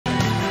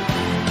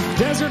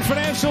Desert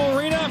Financial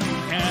Arena,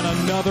 and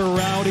another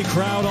rowdy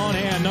crowd on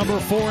hand. Number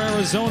 4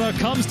 Arizona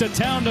comes to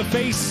town to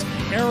face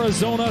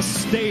Arizona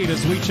State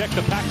as we check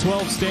the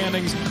Pac-12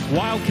 standings.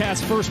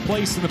 Wildcats first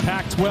place in the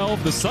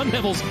Pac-12. The Sun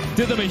Devils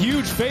did them a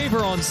huge favor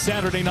on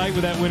Saturday night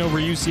with that win over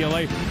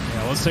UCLA.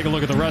 Now let's take a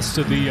look at the rest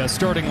of the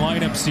starting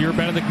lineups here.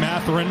 Bennedict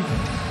Mathurin,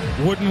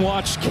 Wooden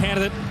Watch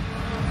candidate,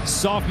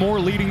 sophomore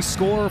leading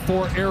scorer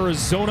for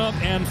Arizona,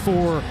 and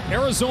for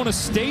Arizona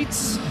State,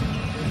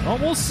 well,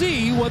 we'll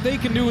see what they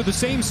can do with the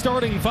same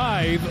starting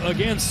 5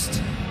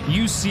 against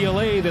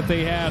UCLA that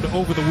they had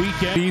over the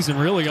weekend. And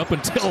really up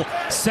until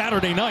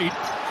Saturday night,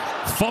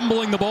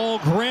 fumbling the ball,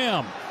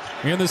 Graham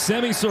in the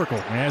semicircle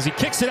as he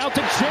kicks it out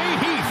to Jay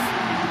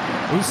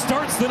Heath, who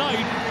starts the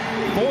night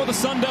for the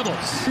Sun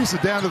Devils. Shoots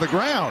it down to the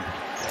ground.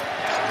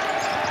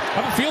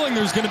 I have a feeling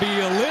there's going to be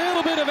a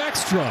little bit of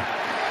extra,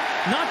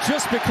 not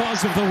just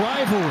because of the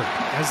rivalry,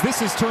 as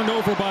this is turned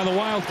over by the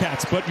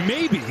Wildcats, but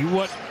maybe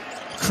what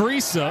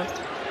Carissa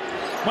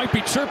might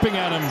be chirping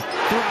at him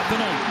throughout the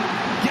night.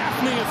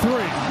 Gaffney at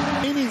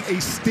 3. Aiming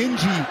a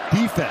stingy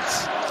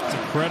defense. It's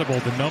incredible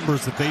the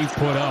numbers that they've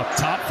put up.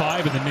 Top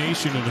 5 in the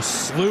nation in a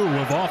slew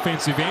of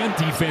offensive and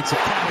defensive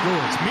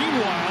categories.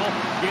 Meanwhile,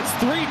 it's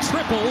 3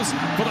 triples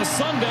for the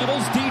Sun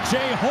Devils.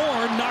 DJ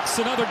Horn knocks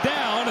another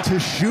down. To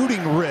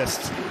shooting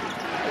wrist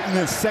in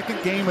the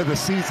second game of the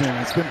season.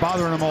 It's been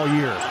bothering him all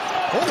year.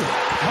 Oh,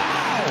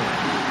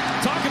 wow!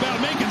 Talk about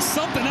making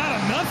something out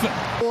of nothing.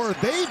 Or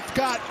they've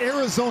got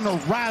Arizona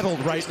rattled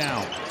right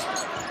now.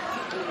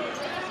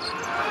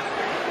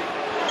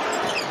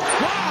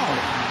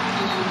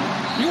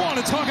 Wow! You want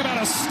to talk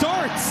about a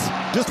start?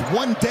 Just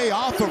one day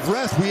off of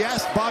rest. We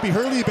asked Bobby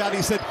Hurley about it.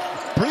 He said,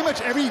 pretty much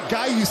every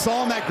guy you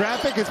saw in that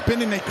graphic has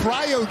been in a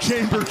cryo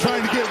chamber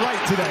trying to get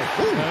right today.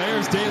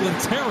 There's Dalen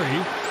Terry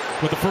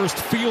with the first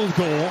field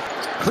goal.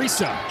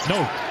 Carissa, no.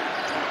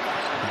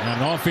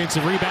 And an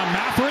offensive rebound.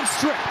 Mathurin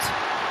stripped.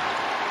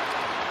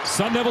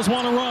 Sun Devils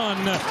want to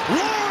run.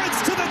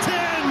 Lawrence to the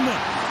 10.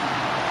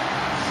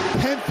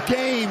 10th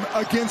game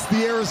against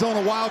the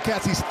Arizona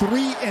Wildcats. He's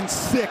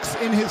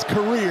 3-6 in his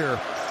career.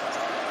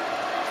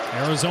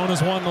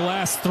 Arizona's won the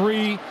last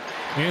 3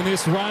 in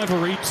this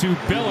rivalry.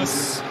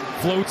 Tubelis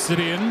floats it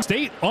in.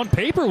 State, on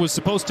paper, was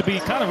supposed to be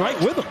kind of right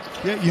with them.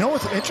 Yeah, you know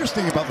what's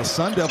interesting about the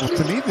Sun Devils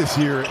to me this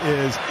year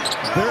is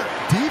their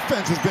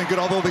defense has been good,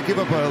 although they give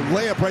up a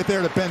layup right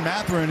there to Ben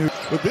Mathurin.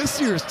 But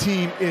this year's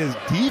team is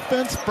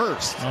defense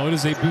first. Oh, it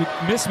is a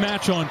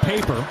mismatch on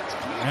paper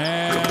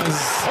as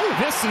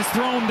this is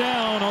thrown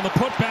down on the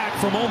putback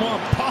from Omar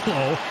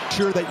Paulo.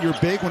 Sure that you're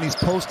big when he's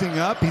posting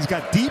up. He's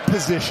got deep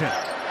position.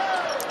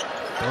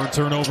 Third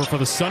turnover for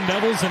the Sun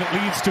Devils, and it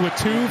leads to a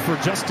 2 for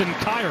Justin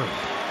Kier.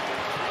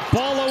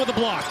 Paulo with the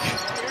block.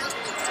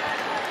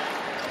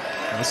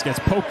 This gets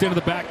poked into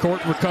the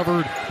backcourt,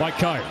 recovered by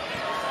Kier.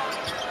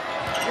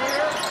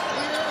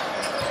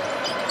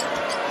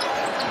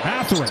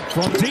 Mathurin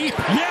from deep,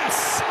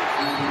 yes!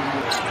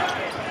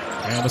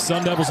 And the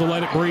Sun Devils will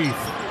let it breathe.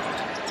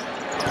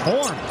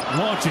 Horn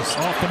launches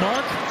off the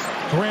mark.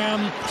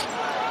 Graham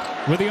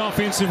with the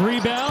offensive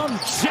rebound.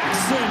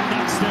 Jackson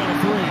knocks down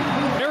a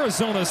 3.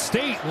 Arizona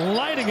State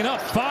lighting it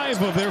up.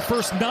 5 of their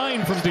first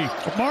 9 from deep.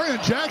 Marion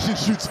Jackson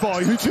shoots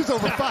volume. He shoots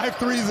over 5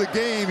 threes a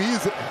game.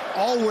 He's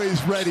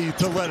always ready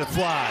to let it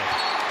fly.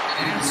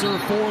 Answer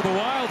for the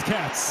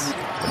Wildcats.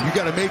 You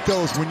got to make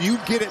those. When you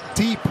get it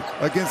deep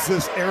against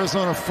this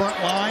Arizona front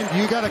line,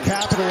 you got to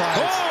capitalize.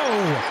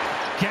 Oh!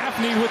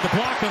 Gaffney with the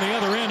block on the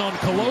other end on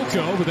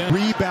Koloko. But then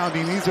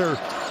rebounding. These are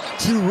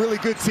 2 really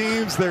good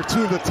teams. They're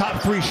 2 of the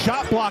top 3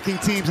 shot blocking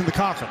teams in the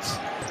conference.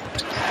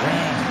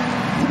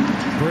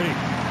 Pretty.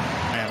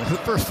 Man, the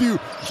first few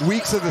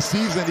weeks of the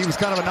season, he was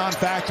kind of a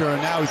non-factor,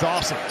 and now he's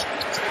awesome.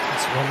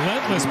 This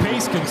relentless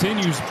pace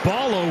continues.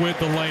 Ballo with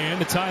the lay-in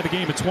to tie the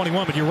game at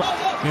 21, but you're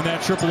right in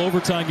that triple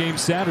overtime game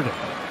Saturday.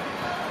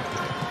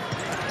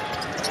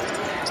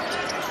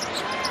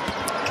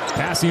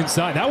 Pass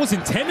inside. That was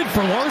intended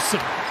for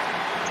Larson,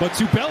 but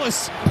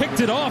Tubelis picked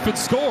it off and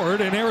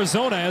scored, and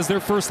Arizona has their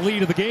first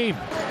lead of the game.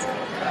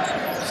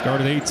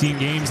 Started 18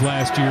 games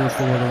last year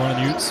for the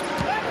Runnin' Utes.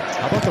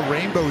 How about the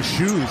rainbow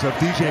shoes of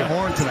DJ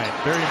Horn tonight?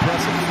 Very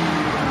impressive.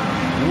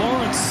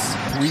 Lawrence.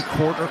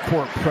 3/4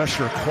 court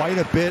pressure quite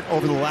a bit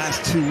over the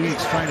last 2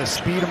 weeks, trying to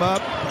speed him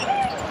up,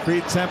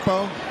 create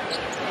tempo.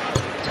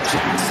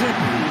 Jackson.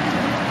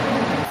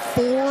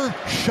 4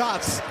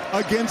 shots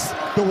against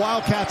the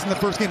Wildcats in the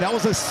first game. That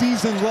was a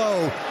season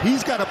low.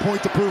 He's got a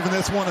point to prove in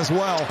this one as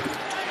well.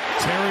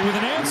 Terry with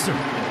an answer.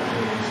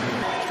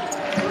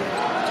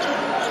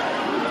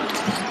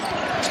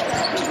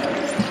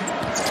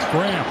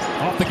 Graham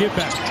off the give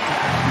back.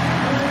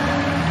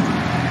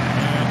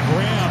 And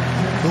Graham,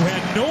 who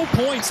had no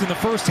points in the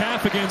first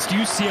half against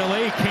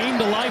UCLA, came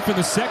to life in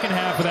the second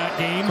half of that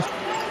game.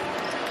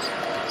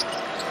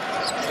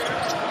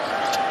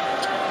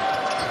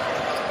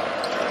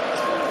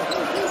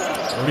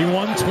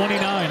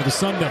 (31-29) to the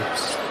Sun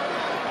Devils.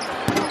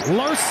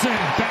 Larson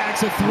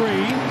bags a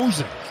 3.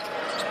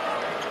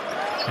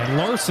 And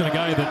Larson, a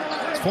guy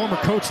that former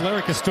coach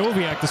Larry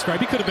Kostoviak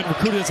described, he could have been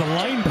recruited as a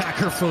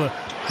linebacker for the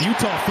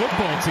Utah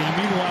football team.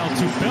 Meanwhile,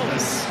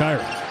 Tubelis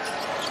tired.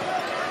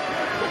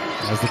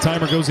 As the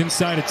timer goes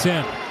inside at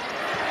 10.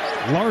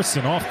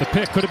 Larson off the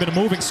pick. Could have been a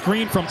moving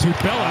screen from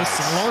Tubelis.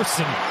 And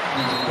Larson,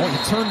 well, he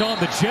turned on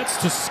the Jets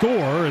to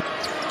score.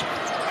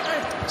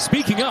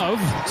 Speaking of,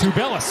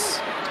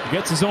 Tubelis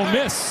gets his own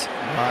miss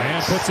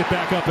and puts it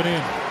back up and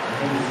in.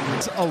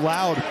 It's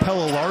allowed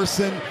Pelle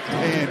Larsson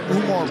and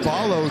Umar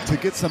Ballo to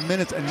get some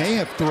minutes, and they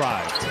have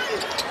thrived.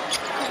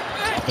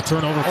 The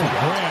turnover from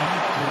Graham.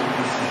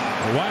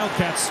 The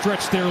Wildcats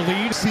stretch their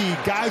lead. See,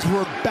 guys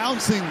were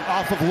bouncing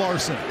off of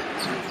Larson.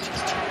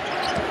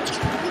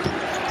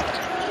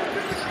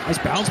 Nice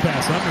bounce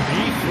pass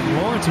underneath from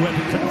Lawrence, who had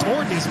to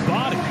contort his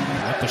body.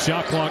 Let the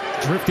shot clock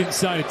drift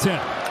inside at 10.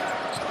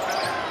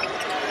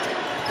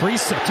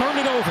 Krisa turned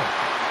it over.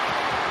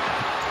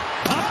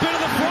 Up into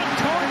the front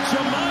court,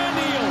 Jemiah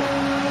Neal.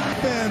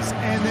 Defense,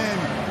 and then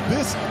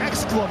this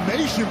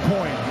exclamation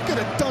point. He could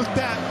have dunked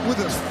that with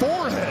his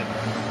forehead.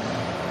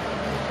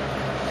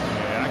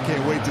 Yeah, I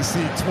can't wait to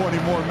see 20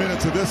 more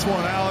minutes of this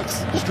one,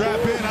 Alex.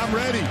 Strap in, I'm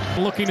ready.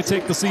 Looking to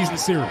take the season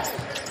serious.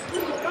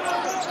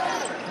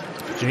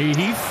 Jay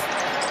Heath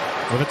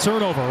with a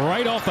turnover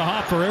right off the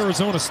hop for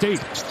Arizona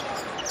State.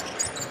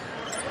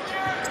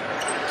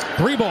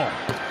 3 ball.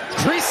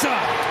 Krisa.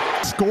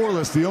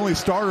 Scoreless, the only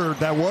starter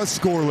that was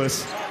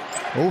scoreless.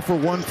 0 for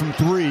 1 from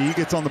 3. He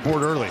gets on the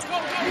board early.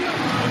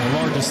 And the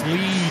largest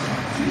lead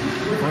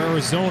for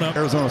Arizona.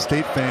 Arizona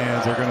State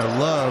fans are going to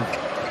love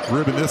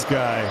ribbing this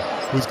guy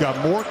who's got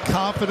more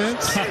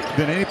confidence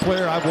than any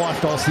player I've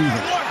watched all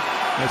season.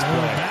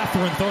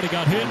 Mathurin thought he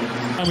got hit.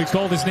 And we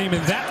called his name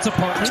in that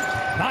department.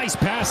 Nice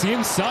pass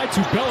inside.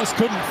 Tubelis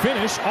couldn't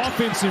finish.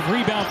 Offensive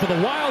rebound for the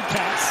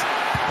Wildcats.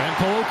 And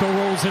Koloko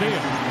rolls it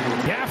in.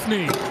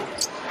 Gaffney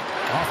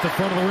off the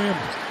front of the rim.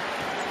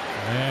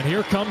 And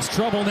here comes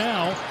trouble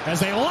now as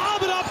they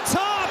lob it up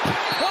top.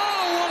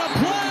 Oh, what a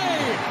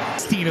play!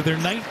 16 of their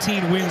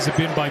 19 wins have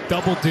been by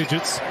double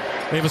digits.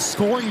 They have a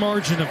scoring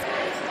margin of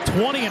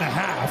 20 and a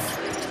half.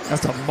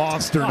 That's a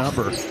monster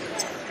number. Graham,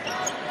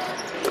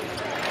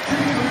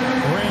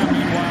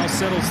 meanwhile,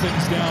 settles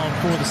things down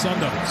for the Sun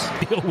Devils.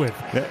 Deal with.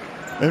 Yeah.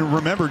 And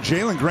remember,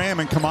 Jalen Graham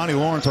and Kamani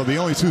Lawrence are the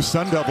only 2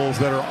 Sun Devils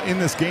that are in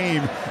this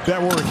game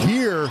that were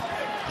here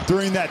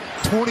during that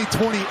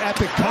 2020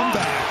 epic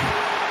comeback.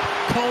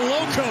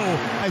 Koloko.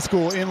 High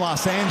school in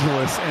Los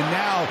Angeles, and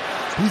now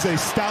he's a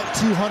stout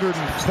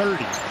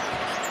 230.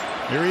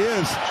 Here he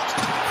is.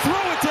 Throw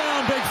it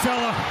down, big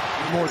fella.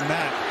 More than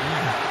that.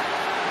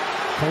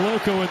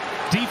 Koloko with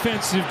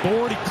defensive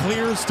board. He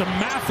clears to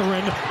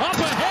Mathurin. Up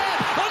ahead.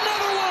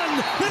 Another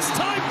one. This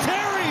time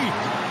Terry.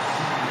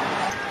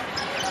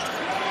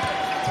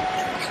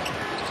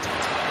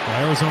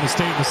 Arizona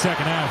State in the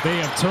second half. They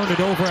have turned it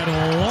over at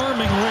an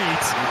alarming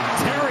rate.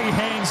 Terry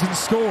hangs and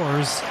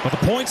scores. But the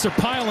points are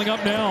piling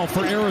up now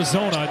for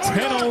Arizona.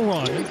 10-0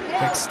 run.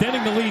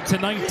 Extending the lead to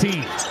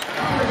 19.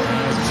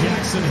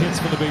 Jackson hits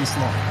from the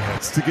baseline.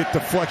 It's to get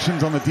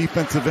deflections on the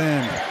defensive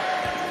end.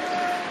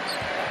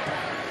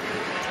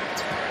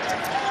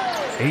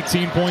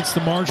 18 points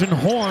the margin.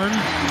 Horn.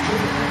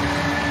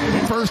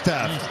 First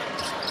half.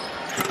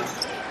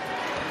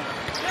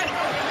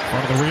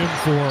 Front of the rim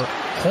for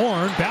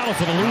Horn. Battle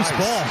for the loose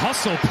ball.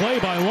 Hustle play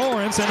by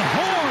Lawrence. And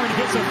Horn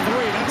gets a 3.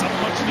 That's a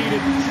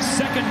much-needed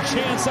second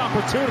chance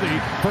opportunity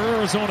for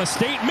Arizona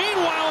State.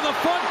 Meanwhile, in the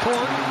front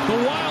court, the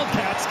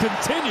Wildcats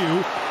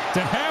continue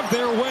to have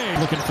their way.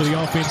 Looking for the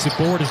offensive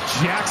board as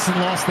Jackson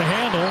lost the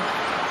handle.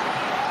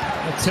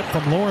 A tip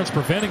from Lawrence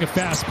preventing a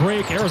fast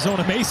break.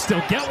 Arizona may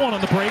still get one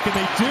on the break, and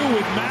they do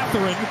with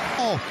Mathurin.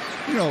 Oh,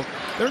 you know,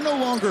 they're no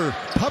longer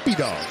puppy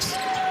dogs.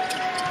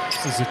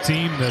 This is a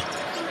team that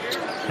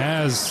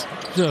has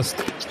just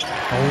a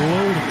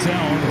load of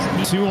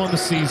talent. 2 on the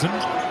season.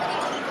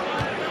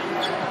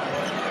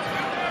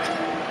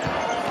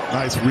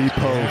 Nice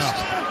repost.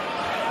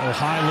 Yeah. A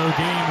high-low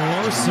game.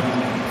 Larson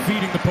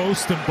feeding the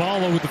post, and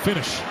Ballo with the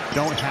finish.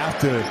 Don't have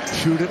to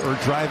shoot it or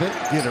drive it.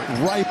 Get it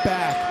right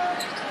back.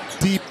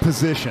 Deep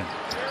position.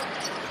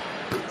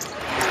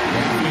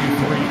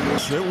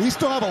 We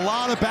still have a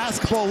lot of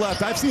basketball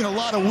left. I've seen a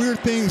lot of weird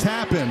things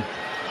happen.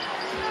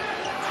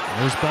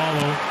 There's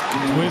Ballo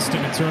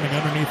twisting and turning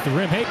underneath the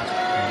rim. Hey,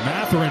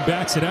 Mathurin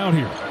backs it out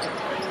here.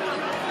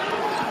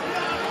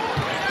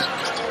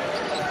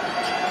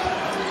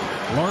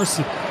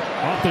 Larson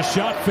off the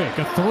shot fake.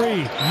 A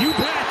 3. You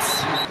bet.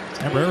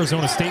 Remember,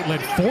 Arizona State led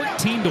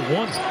 14-1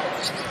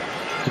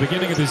 at the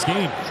beginning of this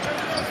game.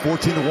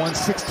 14-1,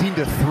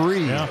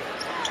 16-3. Yeah.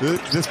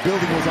 This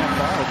building was on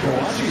fire.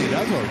 Kawhi,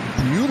 that's a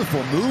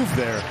beautiful move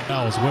there.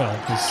 Now as well,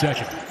 his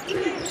second.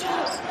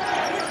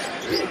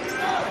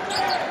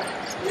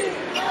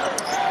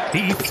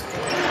 Heath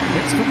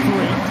hits for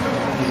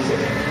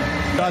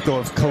 3. Not though,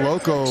 if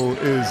Koloko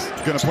is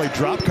going to play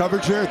drop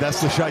coverage there,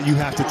 that's the shot you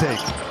have to take.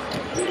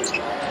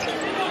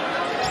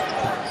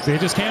 They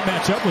just can't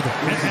match up with it.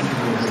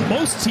 And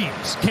most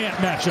teams can't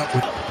match up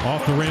with it.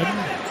 Off the rim.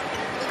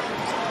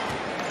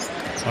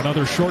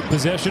 Another short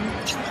possession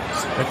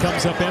that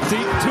comes up empty.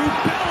 To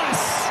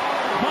Bellis.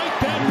 Might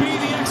that be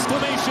the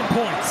exclamation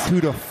points?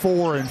 2 to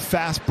 4 in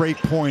fast break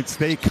points.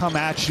 They come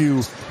at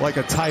you like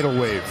a tidal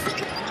wave.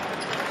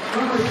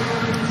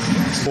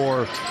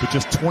 Or with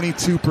just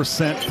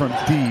 22% from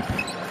deep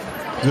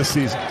this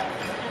season.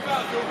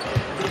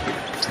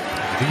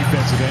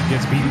 Defensive end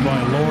gets beaten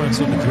by Lawrence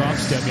on the drop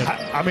step.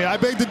 I mean, I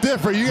beg to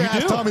differ. You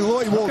ask Tommy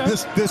Lloyd. Well,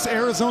 this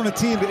Arizona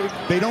team,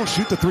 they don't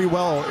shoot the three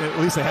well. At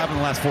least they haven't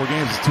in the last 4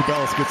 games.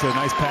 Tubelis gets a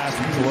nice pass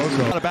from Coloco.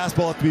 A lot of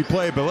basketball left to be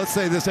played, but let's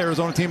say this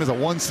Arizona team is a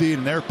 1 seed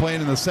and they're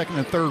playing in the 2nd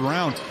and 3rd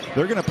round.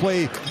 They're going to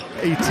play a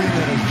team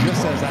that is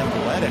just as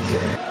athletic.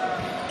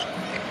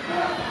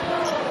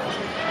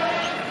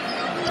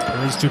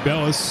 There's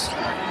Tubelis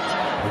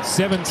with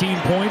 17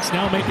 points,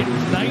 now making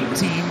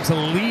 19 to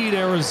lead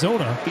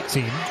Arizona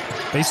 18.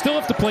 They still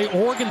have to play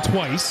Oregon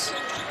twice,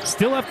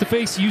 still have to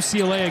face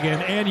UCLA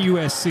again and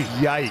USC.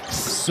 Yikes.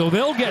 So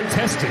they'll get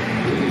tested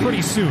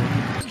pretty soon.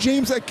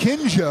 James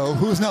Akinjo,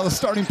 who is now the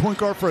starting point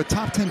guard for a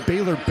top 10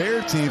 Baylor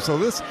Bear team. So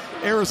this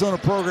Arizona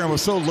program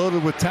was so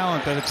loaded with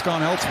talent that it's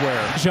gone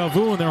elsewhere. Deja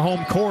vu in their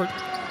home court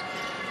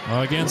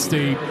against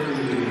a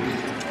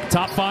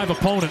top 5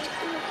 opponent.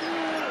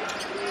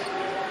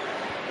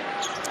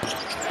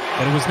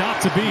 But it was not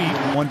to be.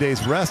 1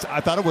 day's rest. I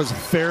thought it was a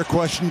fair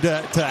question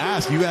to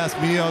ask. You asked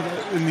me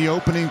in the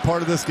opening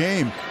part of this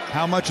game,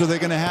 how much are they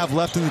going to have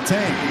left in the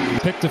tank?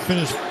 Picked to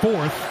finish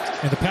 4th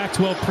in the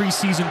Pac-12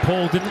 preseason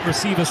poll. Didn't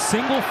receive a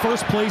single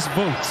first-place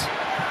vote.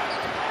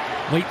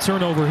 Late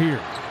turnover here.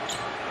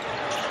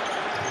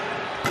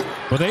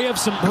 But they have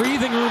some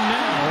breathing room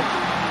now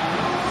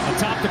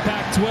atop the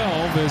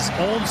Pac-12 as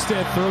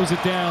Olmstead throws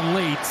it down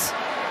late.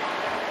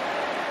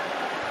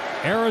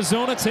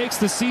 Arizona takes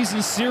the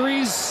season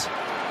series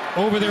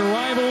over their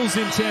rivals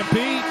in Tempe,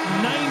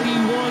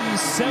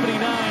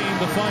 91-79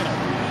 the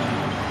final.